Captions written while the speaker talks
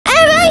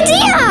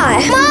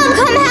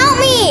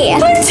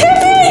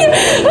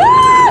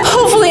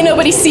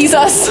sees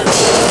us.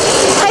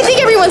 I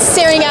think everyone's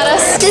staring at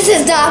us. This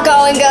is not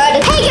going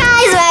good. Hey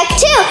guys, back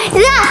to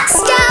the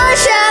Stella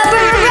Show.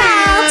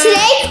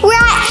 Today we're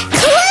at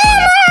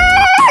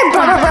Clamour.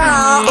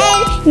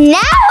 And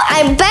now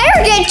I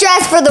better get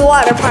dressed for the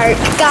water park.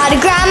 Gotta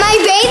grab my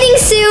bathing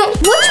suit.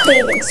 Which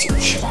bathing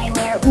suit should I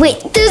wear? Wait,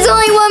 there's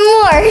only one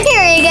more.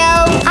 Here you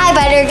go. I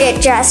better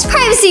get dressed.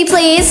 Privacy,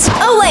 please.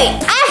 Oh wait,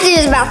 I have to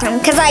use the bathroom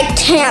because I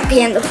can't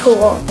be in the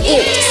pool. Ew,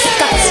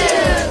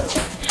 disgusting.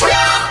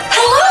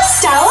 Hello,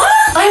 Stella.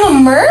 I'm a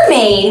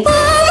mermaid. Oh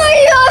my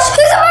gosh,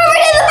 there's a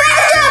mermaid in the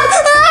bathtub!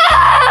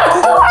 Ah!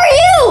 Who are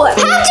you?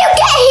 How'd you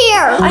get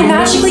here? I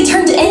magically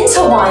turned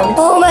into one.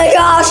 Oh my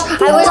gosh,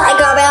 I wish I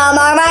could be a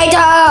mermaid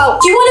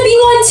too! You want to be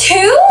one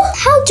too?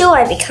 How do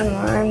I become a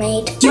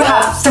mermaid? You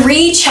have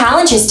 3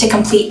 challenges to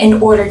complete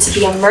in order to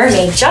be a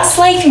mermaid, just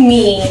like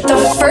me. The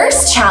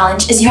first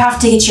challenge is you have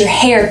to get your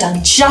hair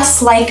done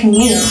just like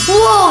me.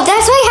 Whoa,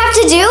 that's what I have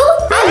to do?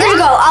 I'm gonna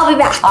go, I'll be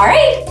back. All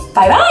right,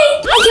 bye-bye.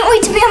 I can't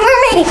wait to be a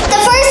mermaid.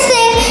 The first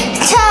thing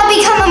to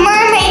become a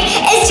mermaid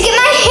is to get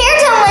my hair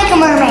done like a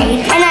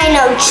mermaid. And I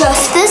know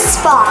just this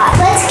spot.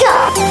 Let's go.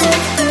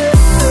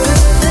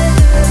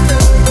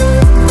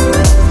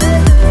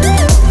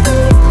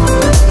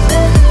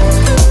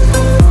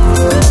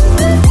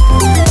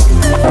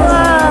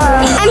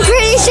 I'm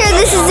pretty sure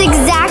this is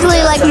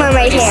exactly like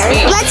mermaid hair.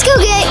 Let's go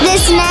get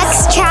this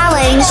next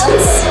challenge.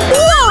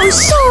 Whoa,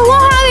 so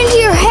what happened to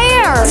your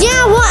hair?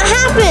 Yeah, what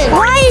happened?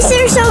 Why is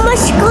there so much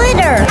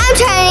glitter? I'm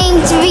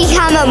trying to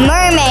become a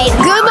mermaid.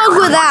 Good luck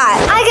with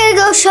that. I gotta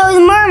go show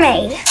the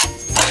mermaid.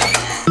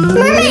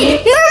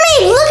 Mermaid!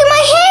 Mermaid! Look at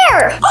my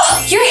hair!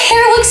 Oh, your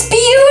hair looks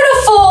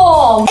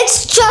beautiful.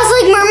 It's just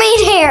like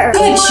mermaid hair.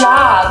 Good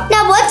job.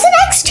 Now what's the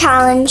next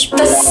challenge?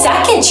 The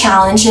second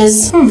challenge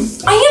is,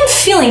 I am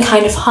feeling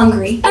kind of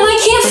hungry and I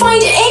can't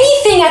find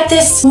anything at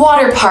this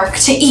water park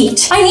to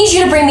eat. I need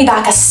you to bring me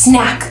back a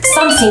snack,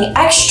 something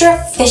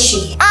extra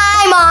fishy.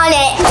 I'm on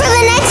it. For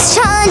the next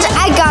challenge,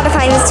 I gotta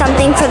find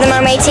something for the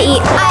mermaid to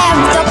eat. I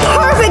have the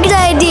perfect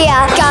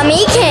idea.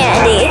 Gummy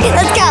candy.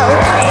 Let's go.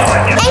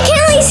 And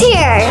Kelly's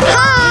here.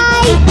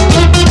 Hi.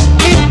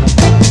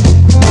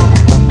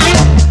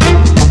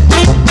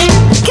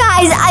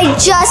 Guys, I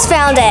just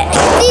found it.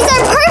 These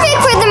are perfect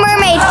for the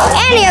mermaid.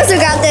 And he also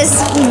got this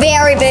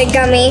very big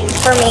gummy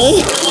for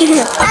me.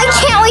 I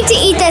can't wait to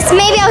eat this.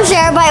 Maybe I'll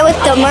share a bite with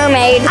the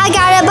mermaid. I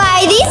gotta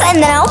buy these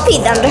and then I'll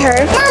feed them to her.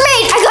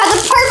 Mermaid, I got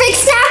the perfect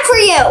snack for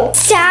you.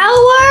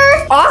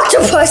 Sour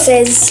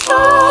octopuses.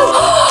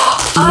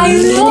 I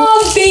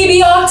love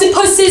baby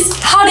octopuses.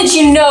 How did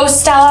you know,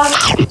 Stella?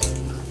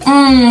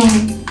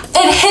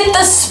 It hit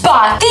the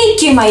spot.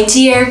 Thank you, my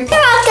dear. You're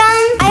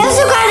welcome. I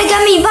also got a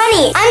gummy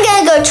bunny. I'm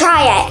gonna go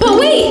try it. But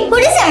wait.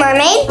 What is it,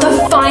 mermaid?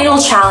 The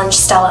final challenge,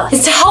 Stella,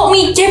 is to help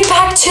me get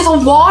back to the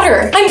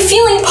water. I'm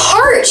feeling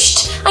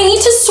parched. I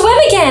need to swim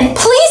again.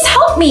 Please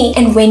help me.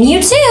 And when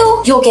you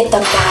do, you'll get the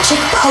magic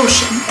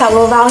potion that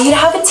will allow you to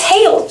have a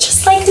tail,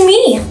 just like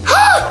me.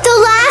 The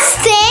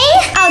last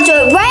thing? I'll do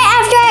it right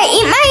after I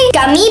eat my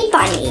gummy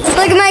bunny.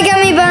 Look at my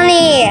gummy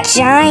bunny.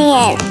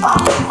 Giant.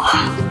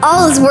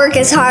 All this work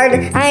is hard.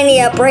 I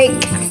need a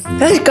break.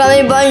 This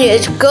gummy bunny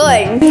is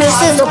good.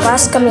 This is the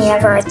best gummy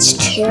ever. It's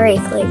cherry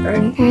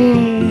flavored.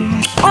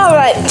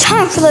 Alright,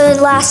 time for the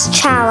last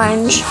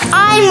challenge.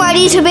 I'm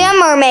ready to be a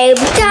mermaid.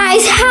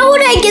 Guys, how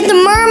would I get the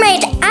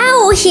mermaid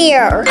out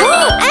here?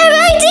 I have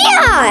an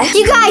idea!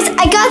 You guys,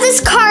 I got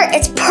this cart.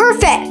 It's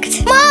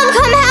perfect. Mom,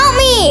 come help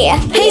me.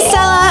 Hey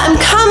Stella, I'm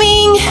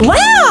coming.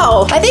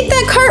 Wow, I think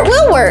that cart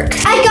will work.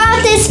 I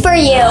got this for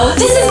you.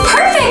 This is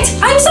perfect.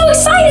 I'm so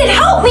excited.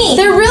 Help me.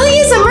 There really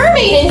is a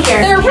mermaid in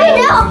here. I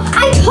know.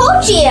 I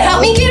told you.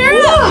 Help me get her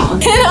out.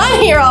 And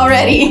I'm here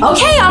already.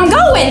 Okay, I'm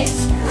going.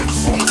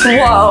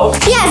 Whoa.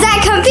 Yeah, is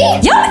that comfy?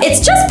 Yup,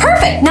 it's just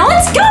perfect. Now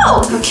let's go.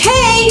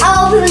 Okay.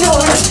 I'll open the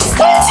door.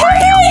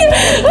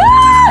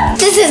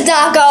 This is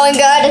not going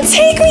good.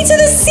 Take me to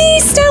the sea,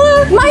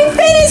 Stella. My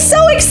fin is so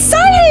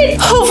excited.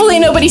 Hopefully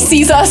nobody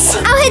sees us.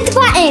 I'll hit the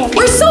button.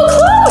 We're so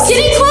close.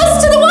 Getting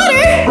close to the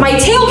water. My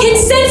tail can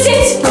sense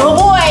it. Oh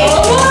boy. Oh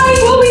boy,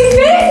 will we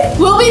fit?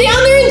 We'll be down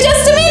there in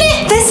just a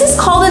minute. This is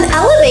called an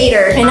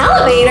elevator. An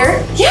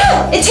elevator?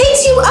 Yeah, it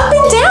takes you up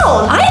and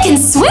down. I can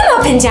swim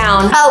up and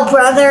down. Oh,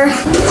 brother.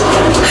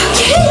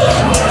 Okay,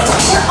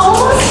 we're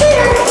almost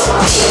there.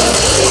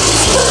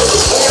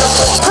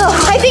 Oh,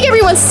 I think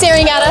everyone's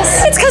staring at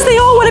us. It's because they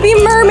all want to be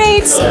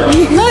mermaids.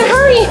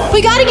 Hurry,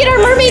 we gotta get our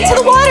mermaid to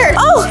the water.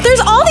 Oh,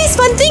 there's all these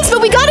fun things,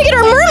 but we gotta get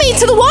our mermaid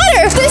to the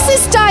water. This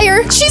is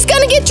dire. She's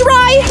gonna get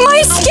dry.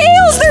 My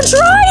scales, they're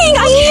drying.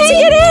 I need to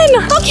get in.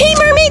 Okay,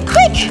 mermaid,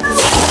 quick.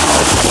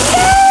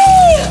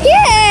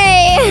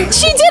 Yay!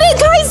 She did it,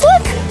 guys,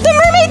 look. The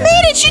mermaid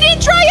made it. She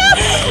didn't dry up.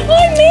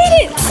 I made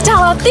it.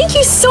 Stella, thank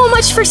you so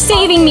much for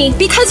saving me.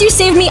 Because you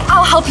saved me,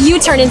 I'll help you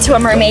turn into a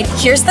mermaid.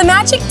 Here's the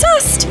magic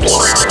dust.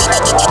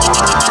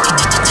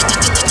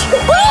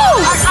 Whoa!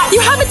 You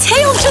have a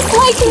tail just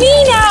like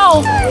me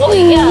now. Oh,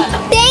 yeah.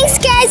 Thanks,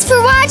 guys,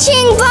 for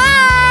watching.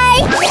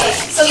 Bye.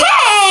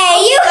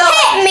 Hey, you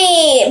hit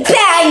me,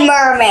 bad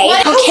mermaid.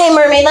 Okay,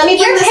 mermaid, let me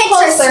bring Your this pits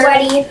closer. are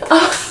sweaty.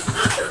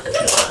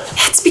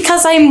 It's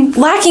because I'm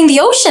lacking the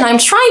ocean. I'm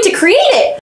trying to create it.